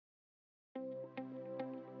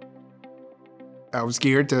I was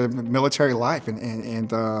geared to military life and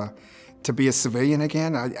to be a civilian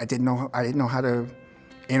again. I didn't know how to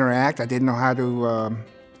interact. I didn't know how to.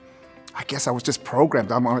 I guess I was just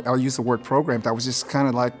programmed. I'll use the word programmed. I was just kind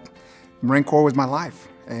of like Marine Corps was my life,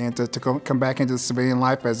 and to come back into the civilian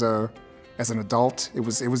life as an adult, it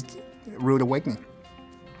was a rude awakening.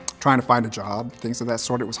 Trying to find a job, things of that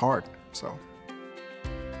sort, it was hard. So.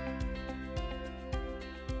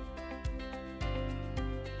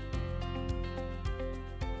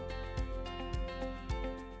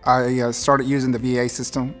 I started using the VA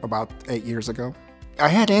system about 8 years ago. I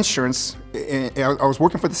had insurance. I was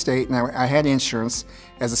working for the state, and I had insurance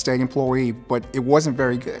as a state employee, but it wasn't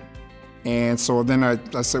very good. And so then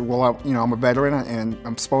I said, well, I'm a veteran, and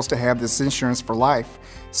I'm supposed to have this insurance for life.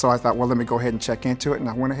 So I thought, well, let me go ahead and check into it, and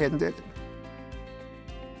I went ahead and did it.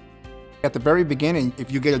 At the very beginning,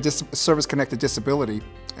 if you get a service-connected disability,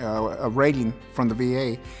 a rating from the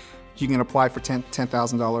VA, you can apply for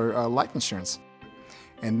 $10,000 life insurance.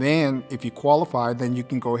 And then, if you qualify, then you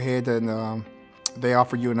can go ahead and they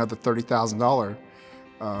offer you another $30,000,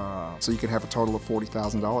 so you can have a total of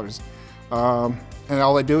 $40,000. And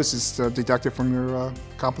all they do is just deduct it from your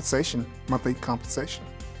compensation, monthly compensation.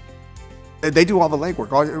 They do all the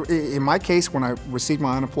legwork. In my case, when I received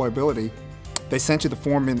my unemployability, they sent you the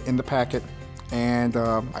form in the packet, and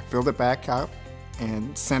I filled it back out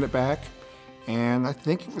and sent it back. And I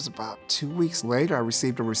think it was about 2 weeks later, I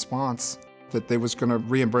received a response that they was going to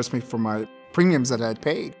reimburse me for my premiums that I had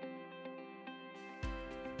paid.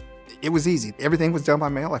 It was easy. Everything was done by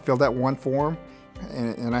mail. I filled out one form,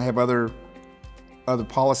 and I have other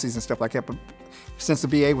policies and stuff like that. But since the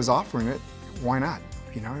VA was offering it, why not?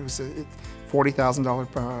 You know, it was a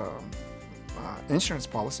 $40,000 insurance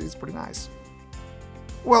policy. It's pretty nice.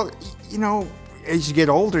 Well, you know, as you get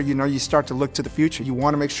older, you know, you start to look to the future. You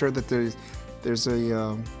want to make sure that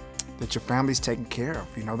that your family's taken care of,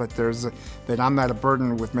 you know, that I'm not a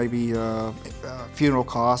burden with maybe funeral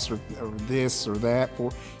costs or this or that,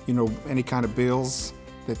 or, you know, any kind of bills,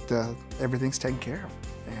 that everything's taken care of.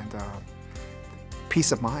 And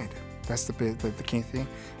peace of mind, that's the key thing.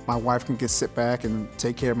 My wife can sit back and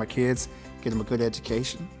take care of my kids, get them a good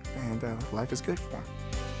education, and life is good for them.